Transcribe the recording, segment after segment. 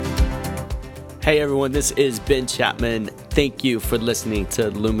Hey everyone, this is Ben Chapman. Thank you for listening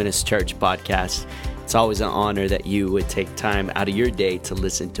to Luminous Church Podcast. It's always an honor that you would take time out of your day to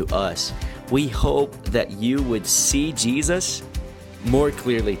listen to us. We hope that you would see Jesus more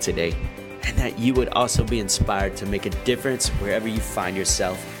clearly today, and that you would also be inspired to make a difference wherever you find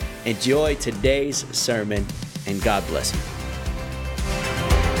yourself. Enjoy today's sermon, and God bless you.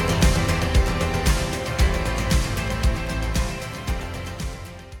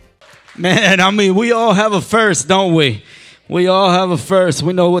 Man, I mean, we all have a first, don't we? We all have a first.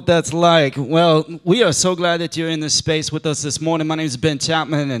 We know what that's like. Well, we are so glad that you're in this space with us this morning. My name is Ben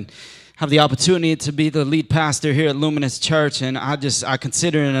Chapman, and have the opportunity to be the lead pastor here at Luminous Church, and I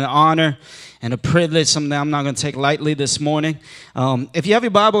consider it an honor and a privilege, something I'm not going to take lightly this morning. If you have your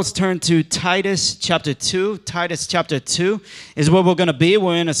Bibles, turn to Titus chapter 2. Titus chapter 2 is where we're going to be.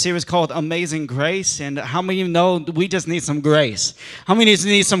 We're in a series called Amazing Grace, and how many of you know we just need some grace? How many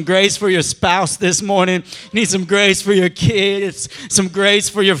need some grace for your spouse this morning? Need some grace for your kids? Some grace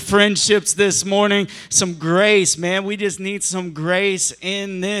for your friendships this morning? Some grace, man. We just need some grace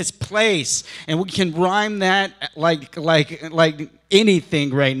in this place, and we can rhyme that like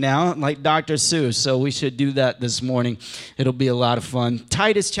anything right now, like Dr. Seuss. So we should do that this morning. It'll be a lot of fun.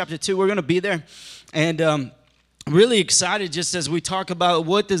 Titus chapter 2, we're going to be there. And really excited just as we talk about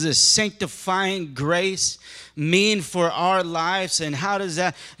what does a sanctifying grace mean for our lives, and how does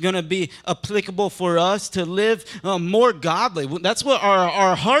that going to be applicable for us to live more godly. That's what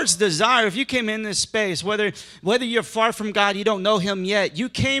our heart's desire. If you came in this space, whether you're far from God, you don't know him yet, you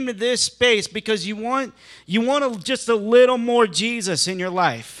came to this space because you want just a little more Jesus in your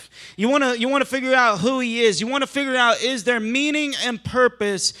life. You want to figure out who he is. You want to figure out, is there meaning and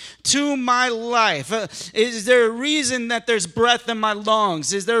purpose to my life? Is there a reason that there's breath in my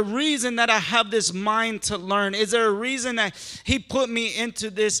lungs? Is there a reason that I have this mind to learn? Is there a reason that he put me into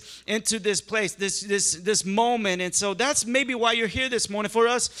this place, this moment? And so that's maybe why you're here this morning. For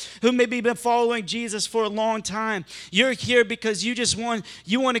us who maybe been following Jesus for a long time, you're here because you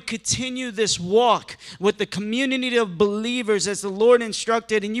want to continue this walk with the community of believers as the Lord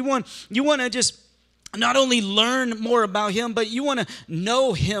instructed, and you want to just not only learn more about him, but you want to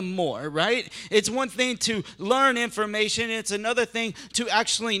know him more, right? It's one thing to learn information. It's another thing to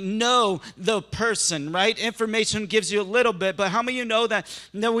actually know the person, right? Information gives you a little bit, but how many of you know that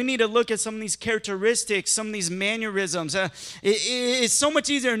we need to look at some of these characteristics, some of these mannerisms? It's so much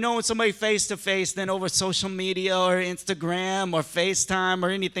easier knowing somebody face to face than over social media or Instagram or FaceTime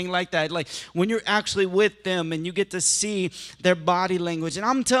or anything like that. Like when you're actually with them and you get to see their body language. And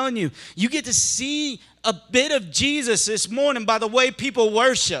I'm telling you, you get to see a bit of Jesus this morning by the way people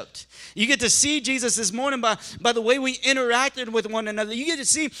worshiped. You get to see Jesus this morning by the way we interacted with one another. You get to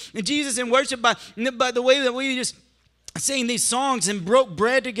see Jesus in worship by the way that we just sang these songs and broke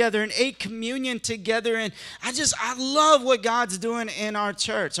bread together and ate communion together. And I love what God's doing in our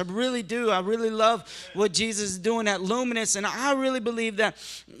church. I really do. I really love what Jesus is doing at Luminous. And I really believe that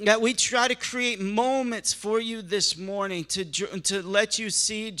we try to create moments for you this morning to let you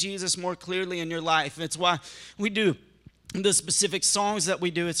see Jesus more clearly in your life. It's why we do the specific songs that we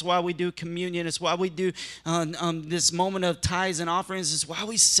do. It's why we do communion. It's why we do this moment of tithes and offerings. It's why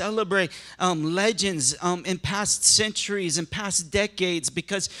we celebrate legends in past centuries and past decades,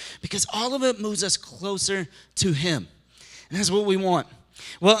 because all of it moves us closer to him. And that's what we want.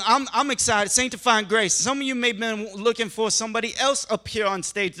 Well, I'm excited. Sanctifying grace. Some of you may have been looking for somebody else up here on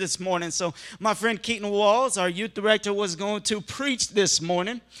stage this morning. So my friend Keaton Walls, our youth director, was going to preach this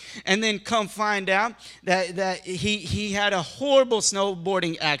morning, and then come find out that he had a horrible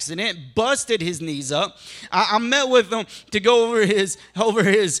snowboarding accident, busted his knees up. I met with him to go over his.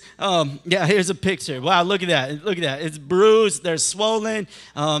 Here's a picture. Wow, look at that. It's bruised. They're swollen.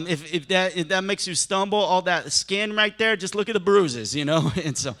 If that makes you stumble, all that skin right there, just look at the bruises, you know.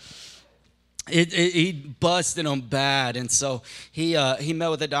 And so he busted him bad, and so he met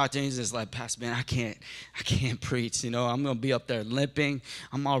with the doctor, and he's just like, Pastor Ben, I can't preach, you know. I'm gonna be up there limping.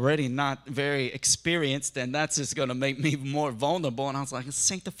 I'm already not very experienced, and that's just gonna make me more vulnerable. And I was like, it's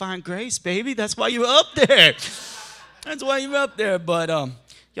sanctifying grace, baby. That's why you're up there. That's why you're up there. But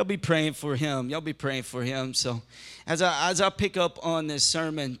y'all be praying for him. So as I pick up on this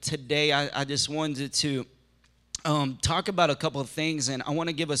sermon today, I just wanted to talk about a couple of things, and I want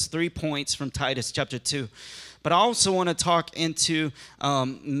to give us 3 points from Titus chapter 2. But I also want to talk into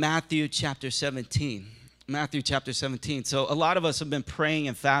Matthew chapter 17. Matthew chapter 17. So a lot of us have been praying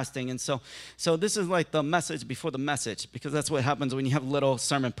and fasting. And so this is like the message before the message, because that's what happens when you have little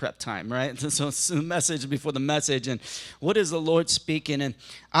sermon prep time, right? So it's the message before the message. And what is the Lord speaking? And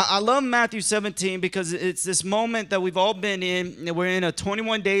I love Matthew 17 because it's this moment that we've all been in. We're in a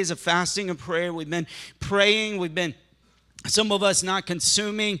 21 days of fasting and prayer. We've been praying. Some of us not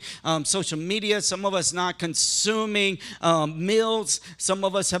consuming social media. Some of us not consuming meals. Some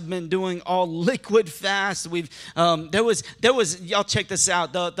of us have been doing all liquid fast. There was y'all check this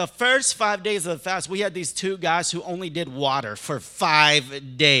out. The first 5 days of the fast, we had these two guys who only did water for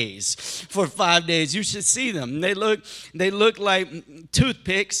 5 days. For 5 days, you should see them. They look like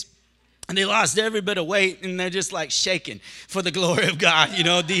toothpicks. And they lost every bit of weight, and they're just like shaking for the glory of God,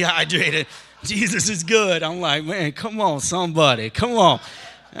 dehydrated. Jesus is good. I'm like, man, come on, somebody. Come on.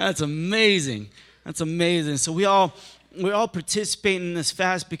 That's amazing. That's amazing. So we're all participating in this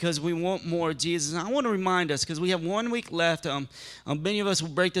fast because we want more of Jesus. And I want to remind us, because we have 1 week left. Many of us will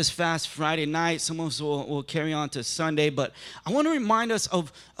break this fast Friday night. Some of us will carry on to Sunday. But I want to remind us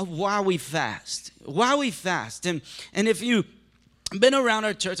of why we fast. Why we fast. And if you been around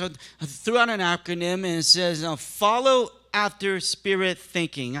our church, I threw out an acronym, and it says, follow after spirit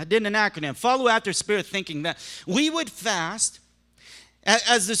thinking. I did an acronym, follow after spirit thinking, that we would fast,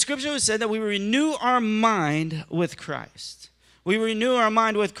 as the scripture said, that we renew our mind with Christ. We renew our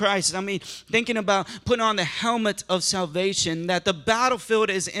mind with Christ. I mean, thinking about putting on the helmet of salvation, that the battlefield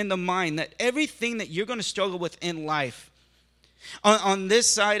is in the mind, that everything that you're going to struggle with in life, on this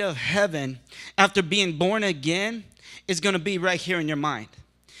side of heaven, after being born again, is going to be right here in your mind.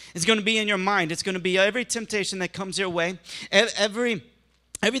 It's going to be in your mind. It's going to be every temptation that comes your way,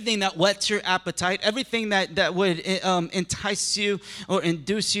 everything that whets your appetite, everything that would entice you or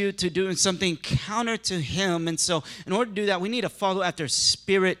induce you to doing something counter to Him. And so in order to do that, we need to follow after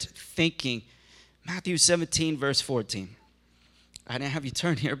spirit thinking. Matthew 17, verse 14. I didn't have you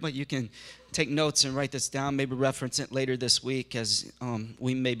turn here, but you can take notes and write this down, maybe reference it later this week as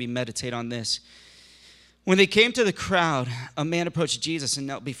we maybe meditate on this. When they came to the crowd, a man approached Jesus and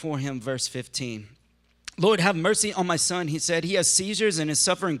knelt before him, verse 15. Lord, have mercy on my son, he said. He has seizures and is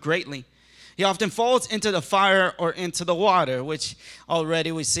suffering greatly. He often falls into the fire or into the water, which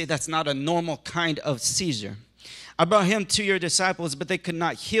already we see that's not a normal kind of seizure. I brought him to your disciples, but they could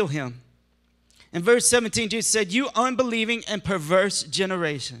not heal him. In verse 17, Jesus said, you unbelieving and perverse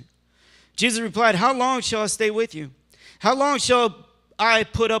generation. Jesus replied, how long shall I stay with you? How long shall I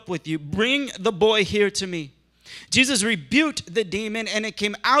put up with you? Bring the boy here to me. Jesus rebuked the demon, and it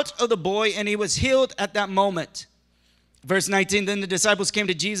came out of the boy, and he was healed at that moment. Verse 19, then the disciples came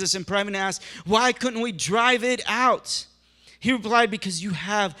to Jesus in private and asked, why couldn't we drive it out? He replied, because you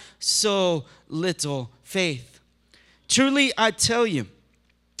have so little faith. Truly, I tell you,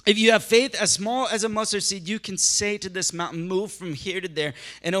 if you have faith as small as a mustard seed, you can say to this mountain, move from here to there,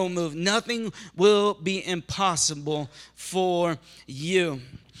 and it will move. Nothing will be impossible for you.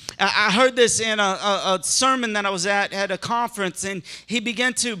 I heard this in a sermon that I was at a conference, and he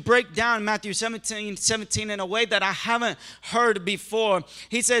began to break down Matthew 17 in a way that I haven't heard before.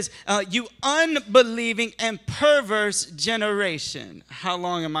 He says, you unbelieving and perverse generation, how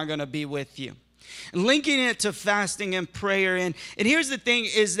long am I going to be with you? Linking it to fasting and prayer. And here's the thing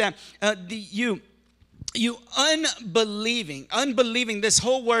is that you unbelieving, this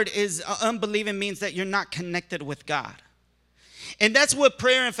whole word is unbelieving means that you're not connected with God. And that's what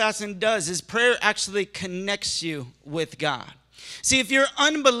prayer and fasting does, is prayer actually connects you with God. See, if you're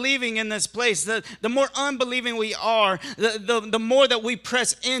unbelieving in this place, the more unbelieving we are, the more that we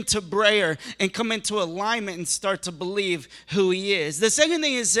press into prayer and come into alignment and start to believe who He is. The second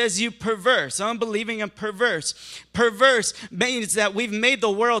thing it says, you perverse, unbelieving and perverse. Perverse means that we've made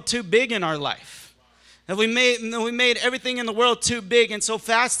the world too big in our life. That we made everything in the world too big, and so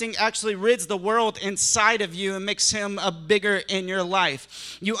fasting actually rids the world inside of you and makes Him bigger in your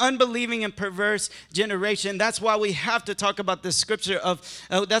life. You unbelieving and perverse generation. That's why we have to talk about this scripture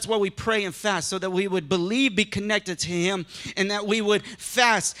that's why we pray and fast, so that we would believe, be connected to Him, and that we would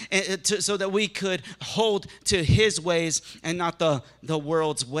fast so that we could hold to His ways and not the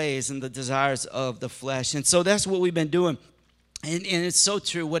world's ways and the desires of the flesh. And so that's what we've been doing. And it's so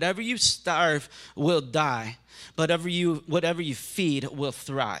true. Whatever you starve will die. Whatever you feed will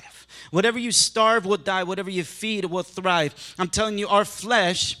thrive. Whatever you starve will die. Whatever you feed will thrive. I'm telling you, our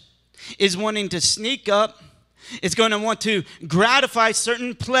flesh is wanting to sneak up. It's going to want to gratify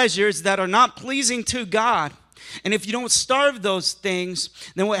certain pleasures that are not pleasing to God. And if you don't starve those things,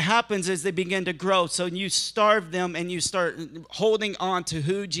 then what happens is they begin to grow. So you starve them and you start holding on to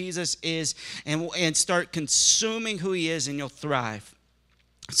who Jesus is and start consuming who He is, and you'll thrive.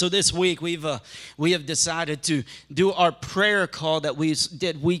 So this week we have decided to do our prayer call that we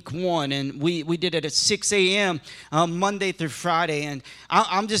did week 1, and we did it at 6 a.m. Monday through Friday. And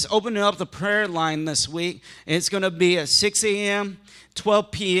I'm just opening up the prayer line this week. It's going to be at 6 a.m.,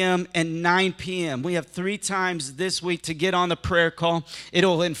 12 p.m., and 9 p.m. We have 3 times this week to get on the prayer call.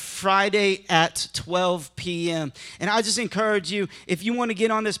 It'll end Friday at 12 p.m. And I just encourage you, if you want to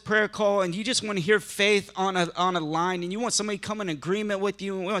get on this prayer call and you just want to hear faith on a line, and you want somebody to come in agreement with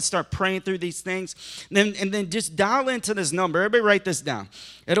you, and we want to start praying through these things, then just dial into this number. Everybody write this down.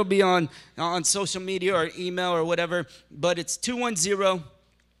 It'll be on social media or email or whatever, but it's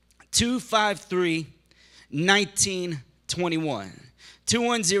 210-253-1921.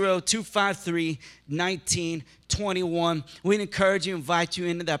 210-253-1921. We'd encourage you, invite you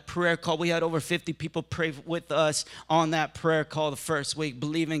into that prayer call. We had over 50 people pray with us on that prayer call the first week,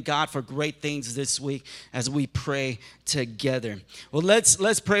 believing God for great things this week as we pray together. Well,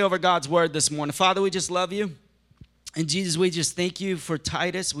 let's pray over God's word this morning. Father, we just love you. And Jesus, we just thank you for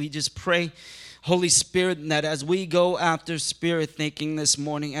Titus. We just pray, Holy Spirit, that as we go after spirit thinking this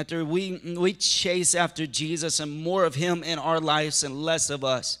morning, after we chase after Jesus and more of him in our lives and less of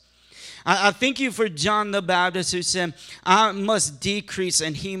us. I thank you for John the Baptist, who said, I must decrease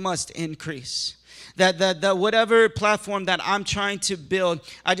and he must increase. That whatever platform that I'm trying to build,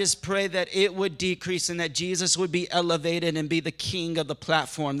 I just pray that it would decrease and that Jesus would be elevated and be the king of the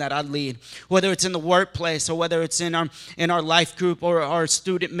platform that I lead. Whether it's in the workplace or whether it's in our life group or our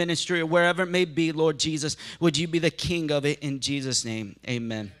student ministry or wherever it may be, Lord Jesus, would you be the king of it in Jesus' name?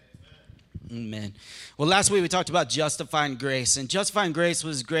 Amen. Amen. Well, last week we talked about justifying grace. And justifying grace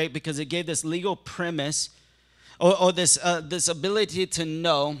was great because it gave this legal premise or this ability to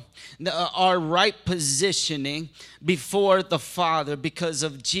know our right positioning before the Father because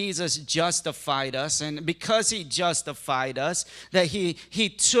of Jesus justified us. And because he justified us, that he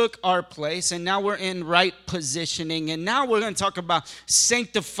took our place, and now we're in right positioning. And now we're going to talk about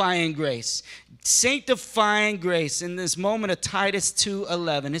sanctifying grace. Sanctifying grace in this moment of Titus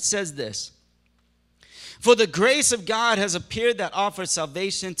 2:11. It says this: For the grace of God has appeared that offers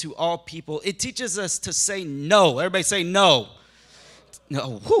salvation to all people. It teaches us to say no. Everybody say no.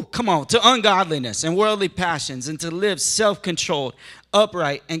 No. Whew, come on. To ungodliness and worldly passions, and to live self-controlled,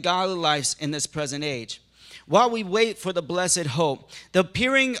 upright, and godly lives in this present age, while we wait for the blessed hope, the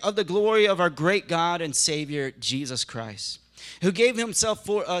appearing of the glory of our great God and Savior, Jesus Christ, who gave himself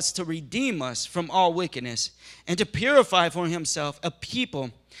for us to redeem us from all wickedness and to purify for himself a people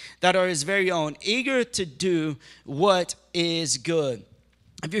that are his very own, eager to do what is good.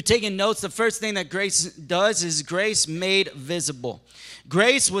 If you're taking notes, the first thing that grace does is grace made visible.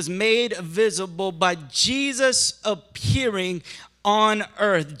 Grace was made visible by Jesus appearing on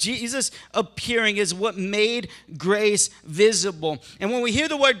earth. Jesus appearing is what made grace visible. And when we hear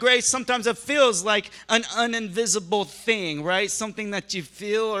the word grace, sometimes it feels like an uninvisible thing, right? Something that you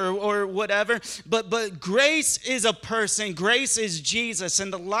feel or whatever. But grace is a person. Grace is Jesus,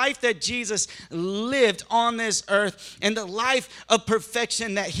 and the life that Jesus lived on this earth, and the life of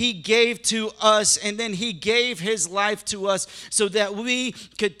perfection that he gave to us, and then he gave his life to us so that we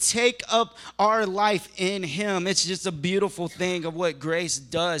could take up our life in him. It's just a beautiful thing of what grace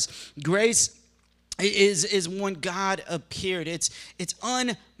does. Grace is when God appeared. It's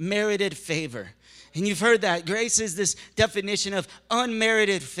unmerited favor. And you've heard that. Grace is this definition of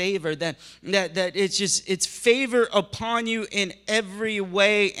unmerited favor, that it's favor upon you in every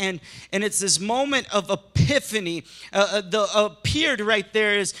way. And it's this moment of epiphany. The appeared right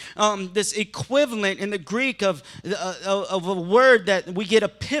there is this equivalent in the Greek of a word that we get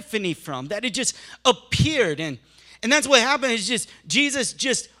epiphany from, that it just appeared. And that's what happened, is just Jesus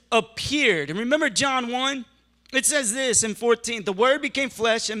just appeared. And remember John 1? It says this in 14, the Word became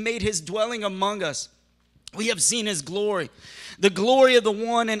flesh and made his dwelling among us. We have seen his glory, the glory of the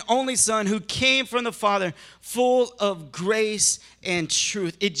one and only Son who came from the Father, full of grace and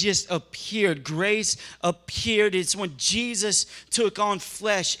truth. It just appeared. Grace appeared. It's when Jesus took on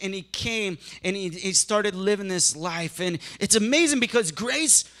flesh and he came and he started living this life. And it's amazing because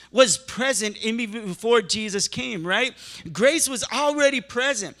grace was present even before Jesus came, right? Grace was already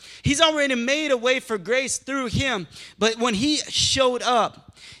present. He's already made a way for grace through him. But when he showed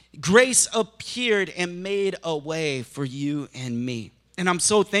up, grace appeared and made a way for you and me. And I'm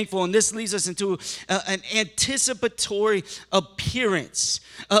so thankful. And this leads us into an anticipatory appearance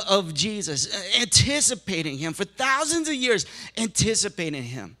of Jesus, anticipating him for thousands of years, anticipating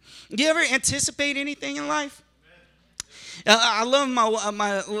him. Do you ever anticipate anything in life? I love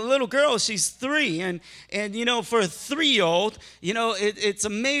my little girl. She's 3, and for a 3-year-old, it's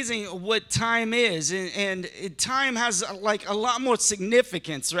amazing what time is, and time has like a lot more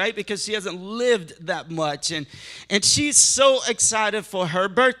significance, right? Because she hasn't lived that much, and she's so excited for her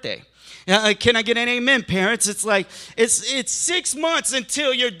birthday. Can I get an amen, parents? It's like it's 6 months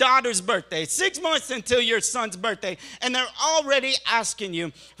until your daughter's birthday, 6 months until your son's birthday, and they're already asking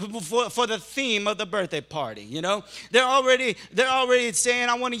you for the theme of the birthday party. They're already saying,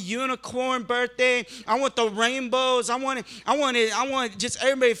 I want a unicorn birthday. I want the rainbows. I want just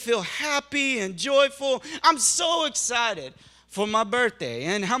everybody to feel happy and joyful. I'm so excited for my birthday.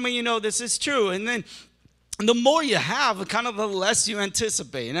 And how many of you know this is true? And then the more you have, kind of the less you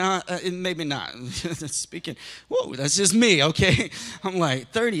anticipate. Now, maybe not. Speaking, whoa, that's just me, okay? I'm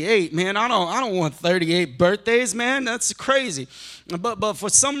like 38, man. I don't want 38 birthdays, man. That's crazy. But for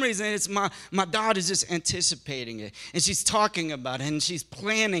some reason, it's my daughter's just anticipating it, and she's talking about it, and she's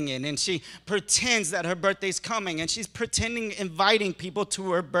planning it, and she pretends that her birthday's coming, and she's inviting people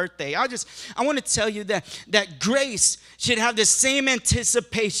to her birthday. I want to tell you that grace should have the same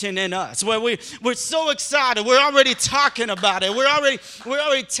anticipation in us, where we're so excited, we're already talking about it, we're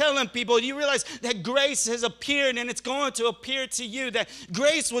already telling people. You realize that grace has appeared, and it's going to appear to you. That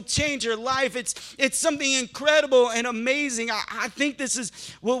grace will change your life. It's something incredible and amazing. I think this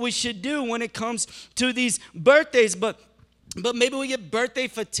is what we should do when it comes to these birthdays, but maybe we get birthday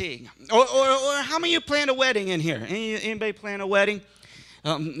fatigue. Or how many of you plan a wedding in here? Anybody plan a wedding?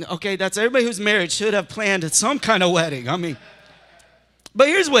 Okay, that's everybody who's married should have planned some kind of wedding. But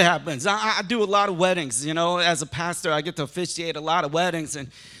here's what happens. I do a lot of weddings, as a pastor. I get to officiate a lot of weddings, and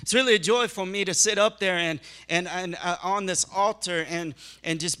it's really a joy for me to sit up there and on this altar and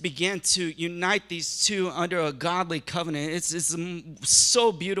just begin to unite these two under a godly covenant. It's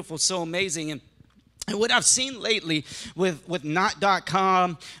so beautiful, so amazing. And what I've seen lately with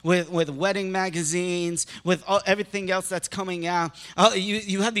Knot.com, with wedding magazines, with everything else that's coming out,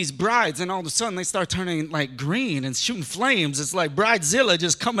 you have these brides, and all of a sudden they start turning like green and shooting flames. It's like Bridezilla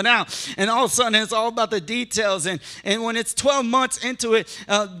just coming out, and all of a sudden it's all about the details. And when it's 12 months into it,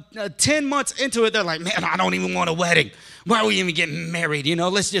 10 months into it, they're like, man, I don't even want a wedding. Why are we even getting married?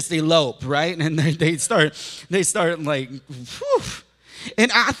 Let's just elope, right? And they start like, whew.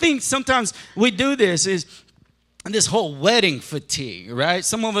 And I think sometimes we do this whole wedding fatigue, right?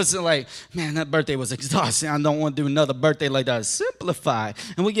 Some of us are like, man, that birthday was exhausting. I don't want to do another birthday like that. Simplify.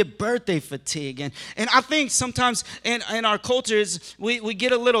 And we get birthday fatigue. And I think sometimes in our cultures, we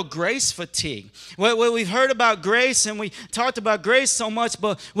get a little grace fatigue. Where we've heard about grace and we talked about grace so much,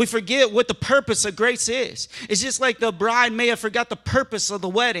 but we forget what the purpose of grace is. It's just like the bride may have forgot the purpose of the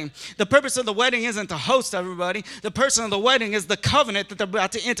wedding. The purpose of the wedding isn't to host everybody. The purpose of the wedding is the covenant that they're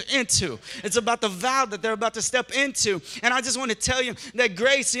about to enter into. It's about the vow that they're about to step into. And I just want to tell you that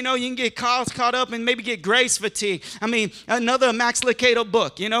grace, you can get caught up and maybe get grace fatigue. Another Max Lucado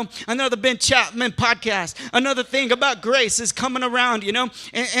book, another Ben Chapman podcast, another thing about grace is coming around, and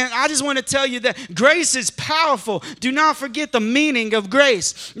I just want to tell you that grace is powerful. Do not forget the meaning of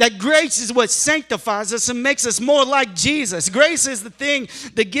grace. That grace is what sanctifies us and makes us more like Jesus. Grace is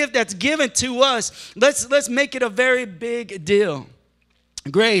the gift that's given to us. Let's make it a very big deal.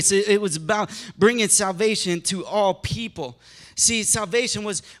 Grace, it was about bringing salvation to all people. See, salvation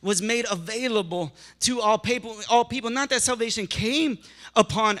was made available to all people. Not that salvation came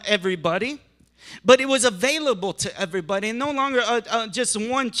upon everybody, but it was available to everybody. And no longer just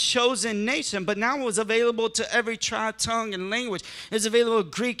one chosen nation, but now it was available to every tribe, tongue, and language. It was available to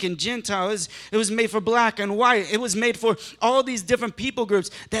Greek and Gentile. It was made for black and white. It was made for all these different people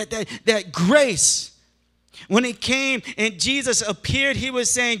groups. That grace, when it came and Jesus appeared, he was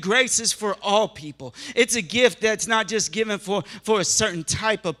saying grace is for all people. It's a gift that's not just given for a certain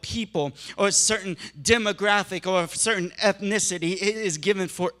type of people or a certain demographic or a certain ethnicity. It is given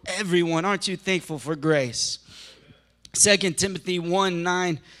for everyone. Aren't you thankful for grace? 2 Timothy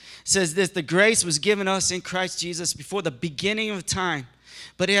 1:9 says this: the grace was given us in Christ Jesus before the beginning of time,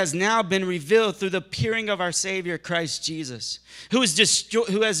 but it has now been revealed through the appearing of our Savior, Christ Jesus, who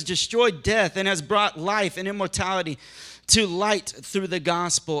has destroyed death and has brought life and immortality to light through the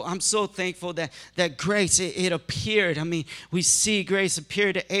gospel. I'm so thankful that grace, it appeared. We see grace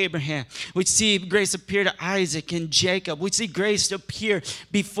appear to Abraham. We see grace appear to Isaac and Jacob. We see grace appear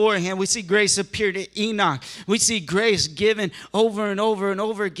beforehand. We see grace appear to Enoch. We see grace given over and over and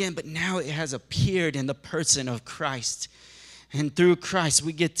over again, but now it has appeared in the person of Christ. And through Christ,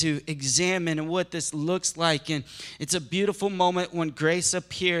 we get to examine what this looks like. And it's a beautiful moment when grace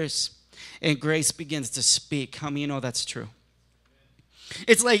appears and grace begins to speak. How many of you know that's true?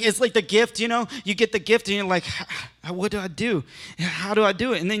 It's like the gift, you get the gift and you're like, what do I do? How do I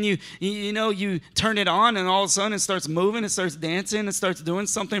do it? And then you turn it on and all of a sudden it starts moving, it starts dancing, it starts doing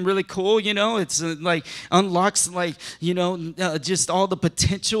something really cool, it's like unlocks just all the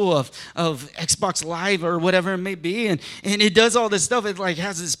potential of Xbox Live or whatever it may be. And it does all this stuff. It like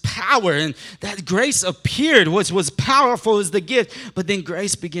has this power, and that grace appeared, which was powerful as the gift. But then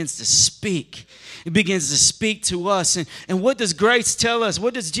grace begins to speak. It begins to speak to us. And what does grace tell us?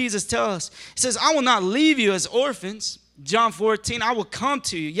 What does Jesus tell us? He says, I will not leave you as orphans. John 14, I will come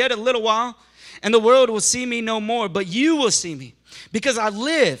to you yet a little while, and the world will see me no more, but you will see me. Because I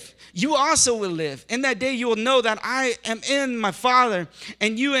live, you also will live. In that day you will know that I am in my Father,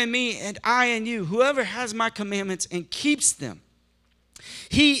 and you in me, and I in you. Whoever has my commandments and keeps them,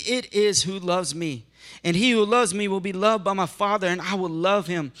 he it is who loves me. And he who loves me will be loved by my Father, and I will love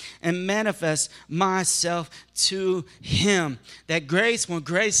him and manifest myself to him. That grace, when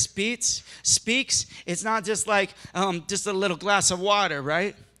grace speaks, it's not just like just a little glass of water,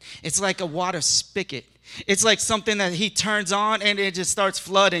 right? It's like a water spigot. It's like something that he turns on and it just starts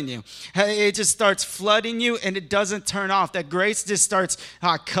flooding you. It just starts flooding you and it doesn't turn off. That grace just starts,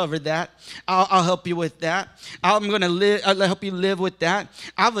 I covered that. I'll help you with that. I'm going to help you live with that.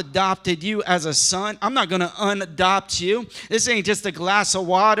 I've adopted you as a son. I'm not going to unadopt you. This ain't just a glass of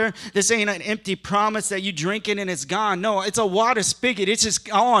water. This ain't an empty promise that you drink it and it's gone. No, it's a water spigot. It's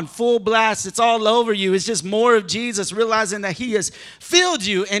just on full blast. It's all over you. It's just more of Jesus, realizing that he has filled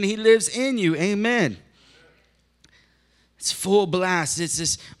you and he lives in you. Amen. It's full blast. It's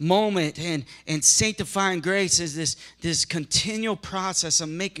this moment, and sanctifying grace is this continual process of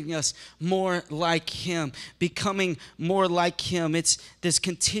making us more like him, becoming more like him. It's this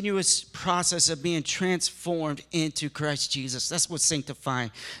continuous process of being transformed into Christ Jesus. That's what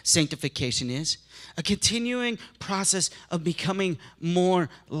sanctification is. A continuing process of becoming more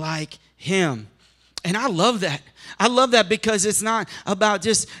like him. And I love that. I love that because it's not about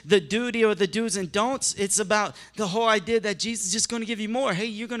just the duty or the do's and don'ts. It's about the whole idea that Jesus is just going to give you more. Hey,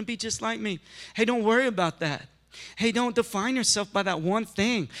 you're going to be just like me. Hey, don't worry about that. Hey, don't define yourself by that one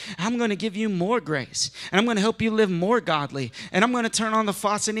thing. I'm going to give you more grace. And I'm going to help you live more godly. And I'm going to turn on the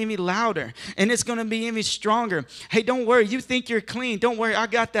faucet even louder. And it's going to be even stronger. Hey, don't worry. You think you're clean. Don't worry. I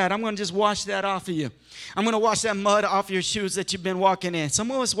got that. I'm going to just wash that off of you. I'm going to wash that mud off your shoes that you've been walking in. Some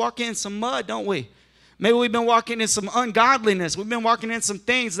of us walk in some mud, don't we? Maybe we've been walking in some ungodliness. We've been walking in some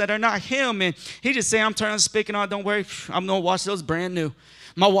things that are not him. And he just saying, I'm turning the spigot on. Don't worry. I'm going to wash those brand new.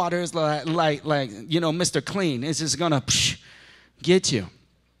 My water is like Mr. Clean. It's just going to get you.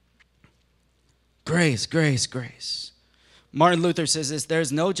 Grace, grace, grace. Martin Luther says this: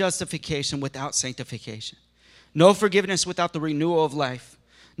 there's no justification without sanctification. No forgiveness without the renewal of life.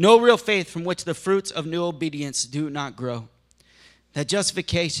 No real faith from which the fruits of new obedience do not grow. That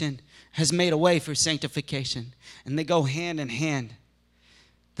justification has made a way for sanctification, and they go hand in hand.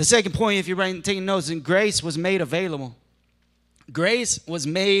 The second point, if you're taking notes, is grace was made available. Grace was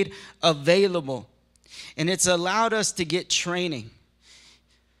made available, and it's allowed us to get training.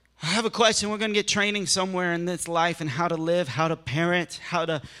 I have a question. We're going to get training somewhere in this life and how to live, how to parent, how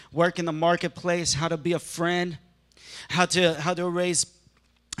to work in the marketplace, how to be a friend, how to raise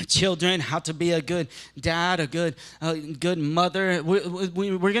children, how to be a good dad, a good mother.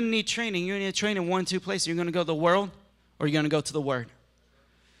 We're going to need training. You're going to need training in 1, 2 places. You're going to go to the world, or you're going to go to the Word.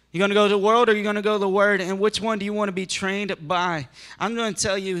 You're going to go to the world, or you're going to go to the Word. And which one do you want to be trained by? I'm going to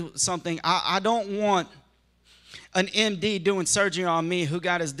tell you something. I don't want an MD doing surgery on me who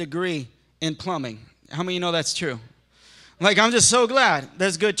got his degree in plumbing. How many of you know that's true? Like, I'm just so glad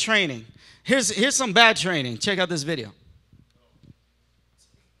there's good training. Here's some bad training. Check out this video.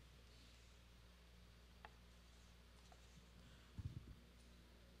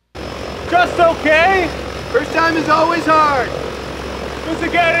 Just okay? First time is always hard. Does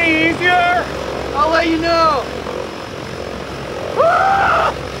it get any easier? I'll let you know.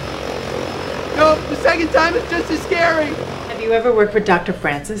 Ah! No, the second time is just as scary. Have you ever worked with Dr.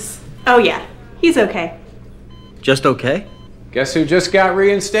 Francis? Oh yeah, he's okay. Just okay? Guess who just got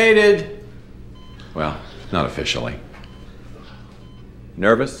reinstated? Well, not officially.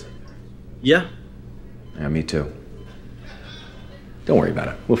 Nervous? Yeah. Yeah, me too. Don't worry about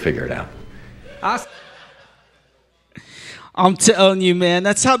it. We'll figure it out. I'm telling you, man,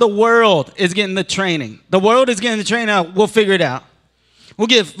 that's how the world is getting the training. The world is getting the training out. We'll figure it out.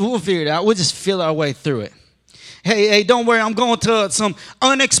 We'll figure it out. We'll just feel our way through it. Hey, don't worry. I'm going to some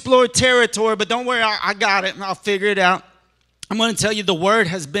unexplored territory, but don't worry. I got it. I'll figure it out. I'm going to tell you, the Word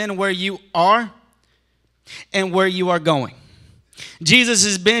has been where you are and where you are going. Jesus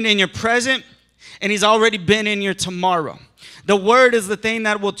has been in your present, and he's already been in your tomorrow. The word is the thing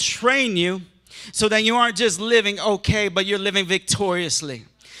that will train you so that you aren't just living okay, but you're living victoriously.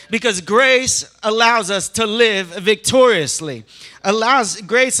 Because grace allows us to live victoriously.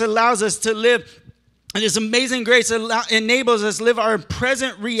 Grace allows us to live. And this amazing grace enables us to live our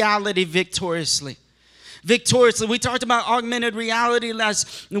present reality victoriously. Victoriously. We talked about augmented reality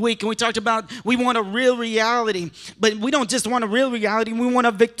last week, and we talked about we want a real reality, but we don't just want a real reality, we want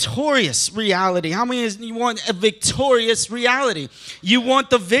a victorious reality. How many of you want a victorious reality? You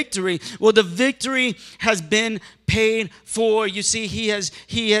want the victory. Well, the victory has been paid for. You see, he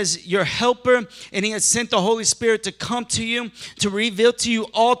has your helper, and he has sent the Holy Spirit to come to you, to reveal to you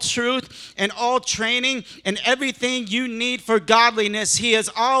all truth and all training and everything you need for godliness. He has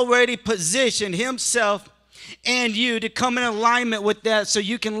already positioned himself and you to come in alignment with that so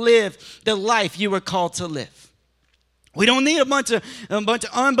you can live the life you were called to live. We don't need a bunch of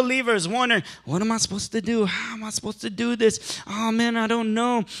unbelievers wondering, what am I supposed to do? How am I supposed to do this? Oh, man, I don't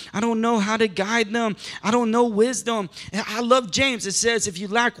know. I don't know how to guide them. I don't know wisdom. I love James. It says, if you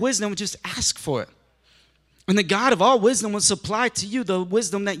lack wisdom, just ask for it. And the God of all wisdom will supply to you the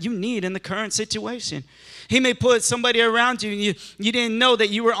wisdom that you need in the current situation. He may put somebody around you, and you didn't know that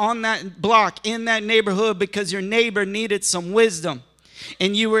you were on that block, in that neighborhood, because your neighbor needed some wisdom.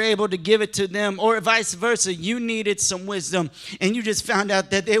 And you were able to give it to them, or vice versa. You needed some wisdom, and you just found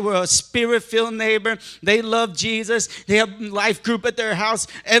out that they were a spirit-filled neighbor. They love Jesus. They have life group at their house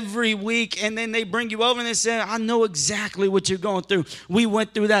every week, and then they bring you over and they say, I know exactly what you're going through. We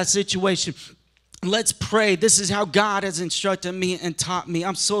went through that situation. Let's pray. This is how God has instructed me and taught me.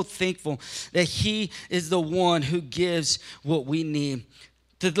 I'm so thankful that he is the one who gives what we need.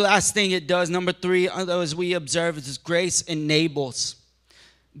 The last thing it does, number 3, as we observe, is grace enables.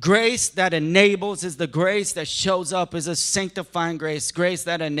 Grace that enables is the grace that shows up as a sanctifying grace, grace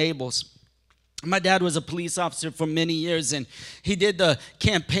that enables. My dad was a police officer for many years, and he did the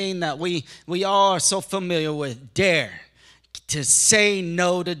campaign that we all are so familiar with, DARE. To say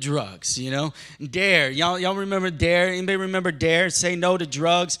no to drugs, you know? DARE. Y'all remember DARE? Anybody remember DARE? Say no to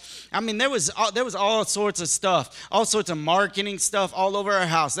drugs. I mean, there was all sorts of stuff, all sorts of marketing stuff all over our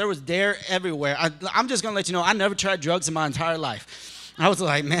house. There was DARE everywhere. I'm just going to let you know, I never tried drugs in my entire life. I was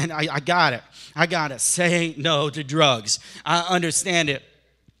like, man, I got it. I got it. Say no to drugs. I understand it.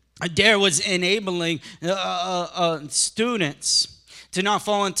 DARE was enabling students to not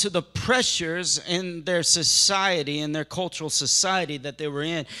fall into the pressures in their society, in their cultural society that they were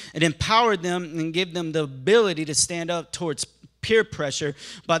in. It empowered them and gave them the ability to stand up towards peer pressure.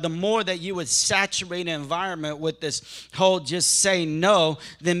 But the more that you would saturate an environment with this whole just say no,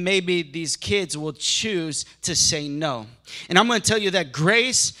 then maybe these kids will choose to say no. And I'm going to tell you that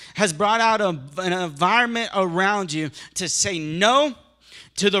grace has brought out an environment around you to say no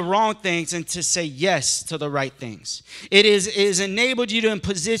to the wrong things and to say yes to the right things. It is enabled you to and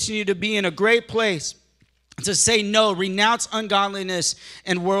position you to be in a great place to say no, renounce ungodliness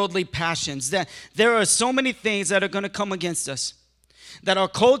and worldly passions. That there are so many things that are going to come against us, that our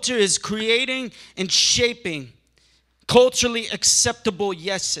culture is creating and shaping culturally acceptable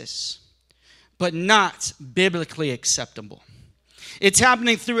yeses, but not biblically acceptable. It's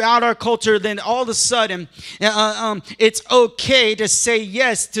happening throughout our culture. Then all of a sudden, it's okay to say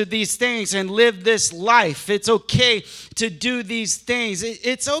yes to these things and live this life. It's okay to do these things.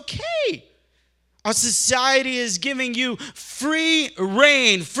 It's okay. Our society is giving you free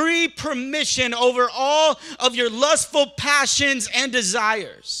reign, free permission over all of your lustful passions and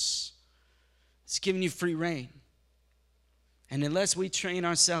desires. It's giving you free reign. And unless we train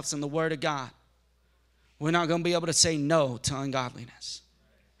ourselves in the Word of God, we're not going to be able to say no to ungodliness.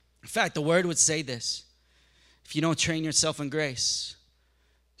 In fact, the Word would say this: if you don't train yourself in grace,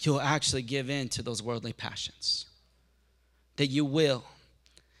 you'll actually give in to those worldly passions. That you will.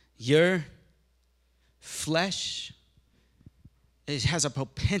 Your flesh, it has a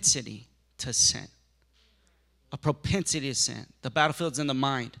propensity to sin. A propensity to sin. The battlefield's in the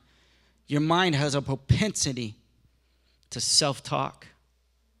mind. Your mind has a propensity to self-talk,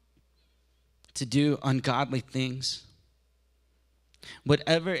 to do ungodly things.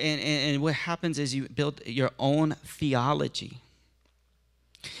 Whatever, and what happens is you build your own theology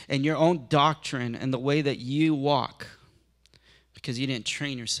and your own doctrine and the way that you walk because you didn't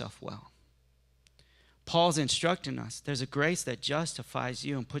train yourself well. Paul's instructing us, there's a grace that justifies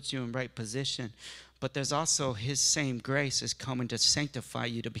you and puts you in right position, but there's also his same grace is coming to sanctify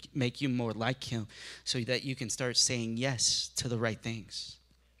you, to make you more like him so that you can start saying yes to the right things.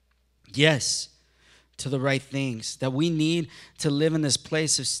 Yes to the right things. That we need to live in this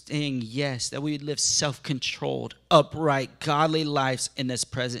place of saying yes. That we live self-controlled, upright, godly lives in this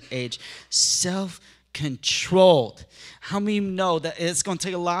present age. Self-controlled self-controlled. How many of you know that it's going to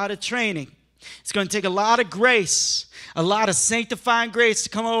take a lot of training? It's going to take a lot of grace, a lot of sanctifying grace to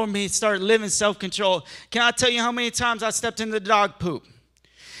come over me and start living self-control. Can I tell you how many times I stepped into the dog poop?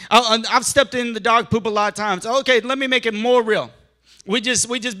 I've stepped in the dog poop a lot of times. Okay, let me make it more real. We just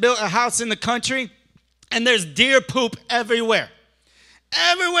built a house in the country, and there's deer poop everywhere.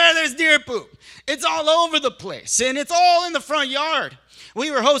 Everywhere there's deer poop. It's all over the place, and it's all in the front yard. We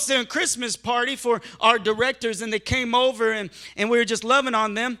were hosting a Christmas party for our directors, and they came over, and we were just loving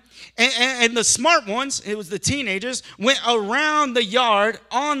on them. And the smart ones, it was the teenagers, went around the yard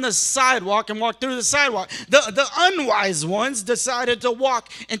on the sidewalk and walked through the sidewalk. The unwise ones decided to walk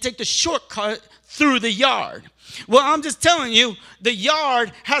and take the shortcut through the yard. Well, I'm just telling you, the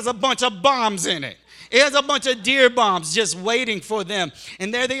yard has a bunch of bombs in it. It has a bunch of deer bombs just waiting for them.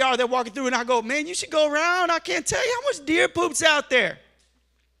 And there they are. They're walking through, and I go, man, you should go around. I can't tell you how much deer poop's out there.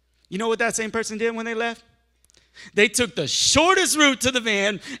 You know what that same person did when they left? They took the shortest route to the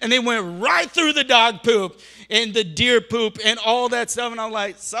van, and they went right through the dog poop and the deer poop and all that stuff. And I'm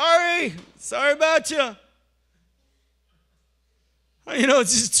like, sorry about you. You know,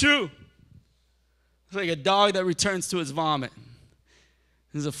 it's just true. It's like a dog that returns to his vomit.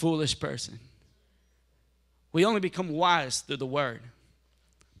 This is a foolish person. We only become wise through the word.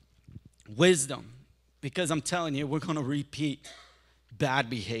 Wisdom. Because I'm telling you, we're going to repeat bad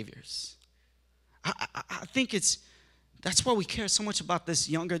behaviors. I think that's why we care so much about this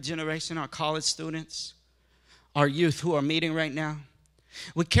younger generation, our college students, our youth who are meeting right now.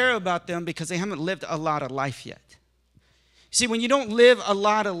 We care about them because they haven't lived a lot of life yet. See, when you don't live a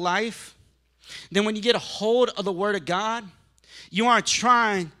lot of life, then when you get a hold of the Word of God, you aren't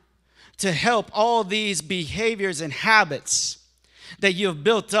trying to help all these behaviors and habits that you have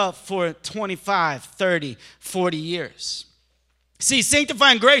built up for 25, 30, 40 years. See,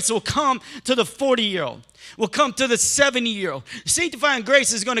 sanctifying grace will come to the 40-year-old, will come to the 70-year-old. Sanctifying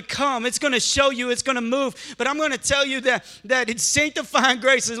grace is going to come. It's going to show you. It's going to move. But I'm going to tell you that sanctifying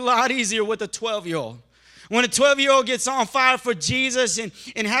grace is a lot easier with a 12-year-old. When a 12-year-old gets on fire for Jesus and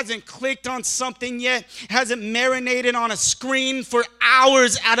hasn't clicked on something yet, hasn't marinated on a screen for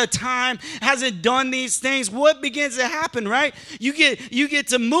hours at a time, hasn't done these things, what begins to happen, right? You get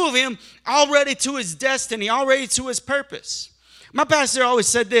to move him already to his destiny, already to his purpose. My pastor always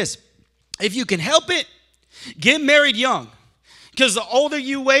said this: if you can help it, get married young. Because the older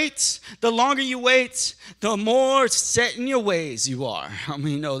you wait, the longer you wait, the more set in your ways you are. I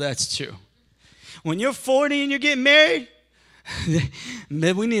mean, no, that's true. When you're 40 and you're getting married,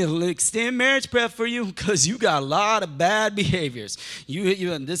 man, we need to extend marriage prep for you because you got a lot of bad behaviors.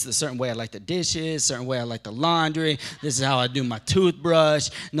 This is a certain way I like the dishes, certain way I like the laundry. This is how I do my toothbrush.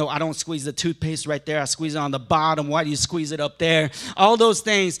 No, I don't squeeze the toothpaste right there. I squeeze it on the bottom. Why do you squeeze it up there? All those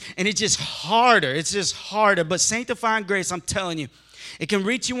things, and it's just harder. It's just harder. But sanctifying grace, I'm telling you, it can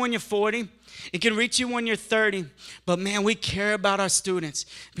reach you when you're 40. It can reach you when you're 30, but man, we care about our students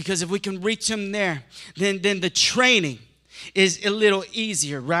because if we can reach them there, then the training is a little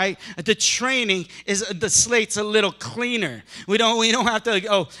easier, right? The training is the slate's a little cleaner. We don't have to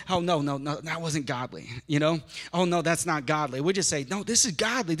go, oh no, that wasn't godly, you know? Oh no, that's not godly. We just say, no, this is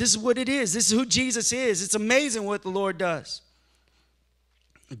godly. This is what it is. This is who Jesus is. It's amazing what the Lord does.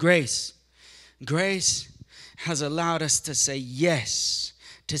 Grace has allowed us to say yes.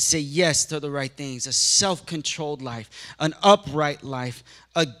 To say yes to the right things, a self-controlled life, an upright life,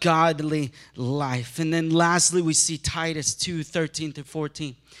 a godly life. And then lastly, we see Titus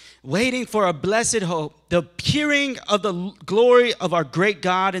 2:13-14. Waiting for a blessed hope, the appearing of the glory of our great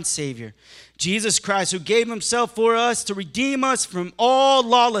God and Savior, Jesus Christ, who gave himself for us to redeem us from all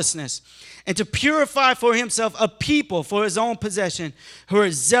lawlessness and to purify for himself a people for his own possession who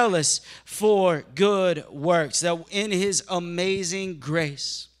are zealous for good works. That in his amazing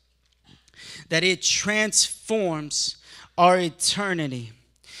grace, that it transforms our eternity,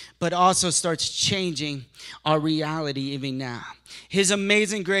 but also starts changing our reality even now. His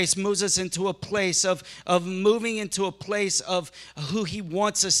amazing grace moves us into a place of moving into a place of who he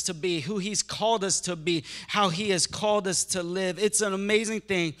wants us to be, who he's called us to be, how he has called us to live. It's an amazing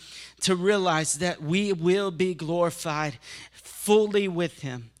thing to realize that we will be glorified fully with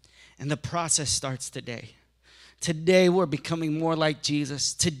him. And the process starts today. Today, we're becoming more like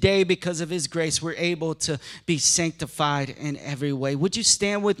Jesus. Today, because of his grace, we're able to be sanctified in every way. Would you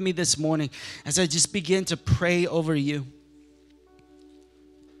stand with me this morning as I just begin to pray over you?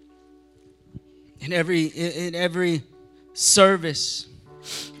 In every service,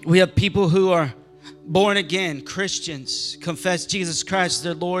 we have people who are born again, Christians, confess Jesus Christ as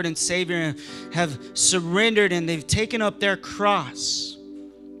their Lord and Savior, and have surrendered and they've taken up their cross.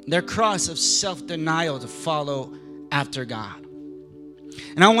 their cross of self-denial to follow after God.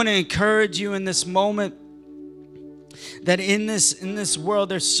 And I want to encourage you in this moment that in this world,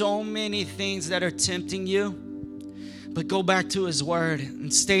 there's so many things that are tempting you. But go back to His Word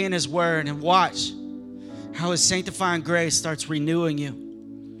and stay in His Word and watch how His sanctifying grace starts renewing you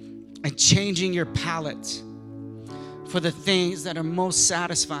and changing your palate for the things that are most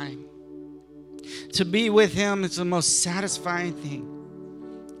satisfying. To be with Him is the most satisfying thing.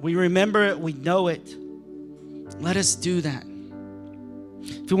 We remember it, we know it. Let us do that.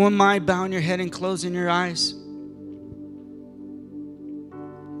 If you wouldn't mind bowing your head and closing your eyes.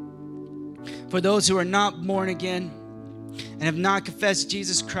 For those who are not born again and have not confessed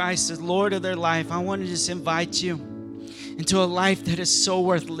Jesus Christ as Lord of their life, I want to just invite you into a life that is so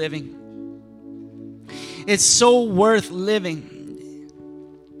worth living. It's so worth living.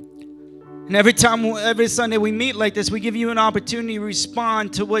 And every Sunday we meet like this, we give you an opportunity to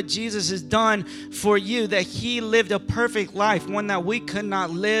respond to what Jesus has done for you, that He lived a perfect life, one that we could not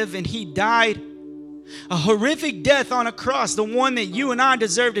live, and He died a horrific death on a cross, the one that you and I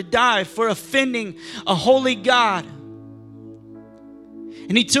deserve to die for offending a holy God.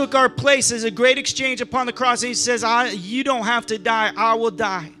 And He took our place as a great exchange upon the cross, and He says, you don't have to die, I will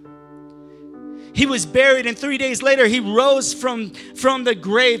die. He was buried, and 3 days later He rose from the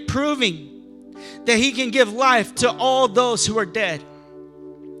grave, proving that He can give life to all those who are dead.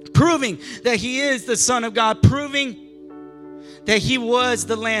 Proving that He is the Son of God. Proving that He was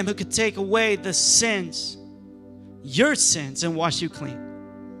the Lamb who could take away the sins, your sins, and wash you clean.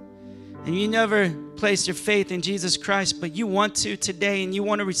 And you never placed your faith in Jesus Christ, but you want to today, and you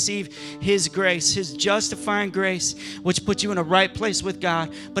want to receive His grace, His justifying grace, which puts you in a right place with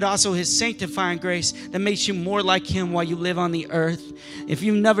God, but also His sanctifying grace that makes you more like Him while you live on the earth. If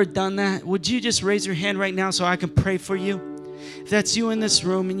you've never done that, would you just raise your hand right now so I can pray for you? If that's you in this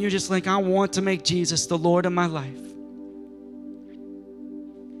room and you're just like, I want to make Jesus the Lord of my life.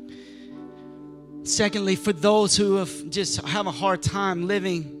 Secondly, for those who have a hard time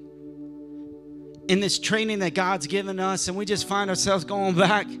living in this training that God's given us, and we just find ourselves going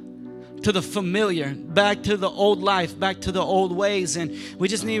back to the familiar, back to the old life, back to the old ways, and we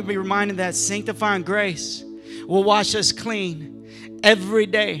just need to be reminded that sanctifying grace will wash us clean every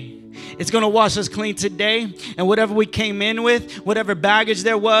day. It's going to wash us clean today, and whatever we came in with, whatever baggage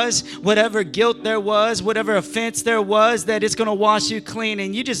there was, whatever guilt there was, whatever offense there was, that it's going to wash you clean.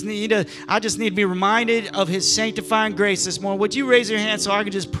 And I just need to be reminded of His sanctifying grace this morning. Would you raise your hand so I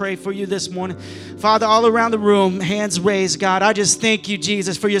can just pray for you this morning? Father, all around the room, hands raised, God, I just thank you,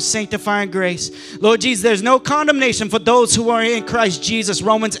 Jesus, for your sanctifying grace. Lord Jesus, there's no condemnation for those who are in Christ Jesus,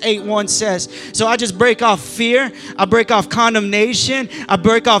 Romans 8:1 says. So I just break off fear, I break off condemnation, I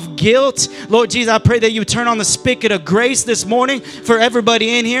break off guilt. Lord Jesus, I pray that you turn on the spigot of grace this morning for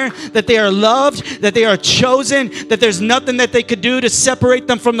everybody in here, that they are loved, that they are chosen, that there's nothing that they could do to separate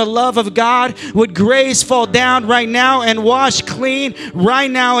them from the love of God. Would grace fall down right now and wash clean right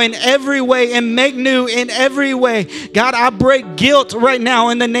now in every way and make new in every way. God, I break guilt right now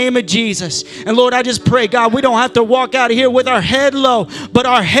in the name of Jesus. And Lord, I just pray, God, we don't have to walk out of here with our head low, but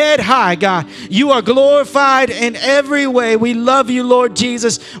our head high, God. You are glorified in every way. We love you, Lord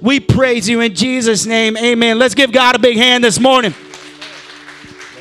Jesus. We praise you in Jesus' name. Amen. Let's give God a big hand this morning.